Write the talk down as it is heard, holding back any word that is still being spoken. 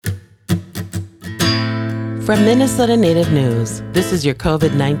From Minnesota Native News, this is your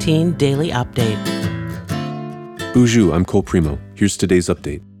COVID-19 Daily Update. Bonjour, I'm Cole Primo. Here's today's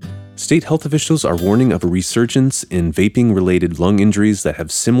update. State health officials are warning of a resurgence in vaping-related lung injuries that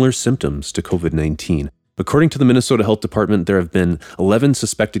have similar symptoms to COVID-19. According to the Minnesota Health Department, there have been 11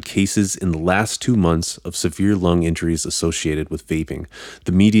 suspected cases in the last 2 months of severe lung injuries associated with vaping.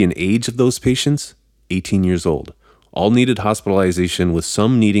 The median age of those patients? 18 years old. All needed hospitalization, with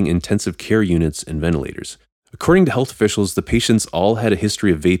some needing intensive care units and ventilators. According to health officials, the patients all had a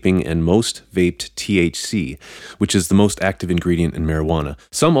history of vaping, and most vaped THC, which is the most active ingredient in marijuana.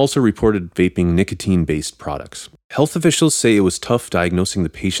 Some also reported vaping nicotine-based products. Health officials say it was tough diagnosing the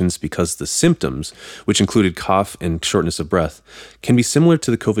patients because the symptoms, which included cough and shortness of breath, can be similar to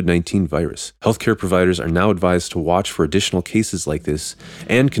the COVID-19 virus. Healthcare providers are now advised to watch for additional cases like this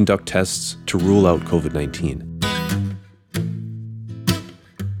and conduct tests to rule out COVID-19.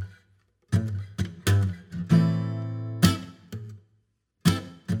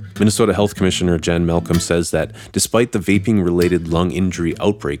 Minnesota Health Commissioner Jen Malcolm says that despite the vaping-related lung injury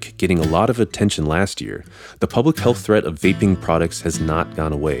outbreak getting a lot of attention last year, the public health threat of vaping products has not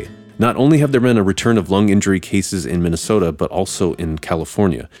gone away. Not only have there been a return of lung injury cases in Minnesota, but also in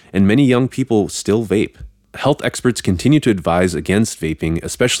California, and many young people still vape. Health experts continue to advise against vaping,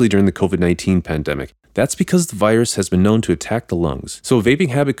 especially during the COVID-19 pandemic. That's because the virus has been known to attack the lungs, so a vaping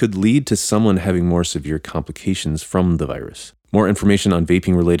habit could lead to someone having more severe complications from the virus. More information on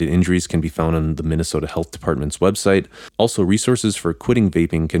vaping-related injuries can be found on the Minnesota Health Department's website. Also, resources for quitting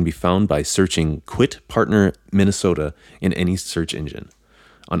vaping can be found by searching Quit Partner Minnesota in any search engine.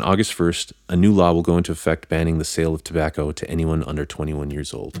 On August 1st, a new law will go into effect banning the sale of tobacco to anyone under 21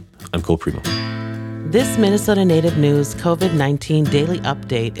 years old. I'm Cole Primo. This Minnesota Native News COVID-19 Daily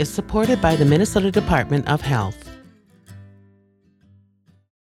Update is supported by the Minnesota Department of Health.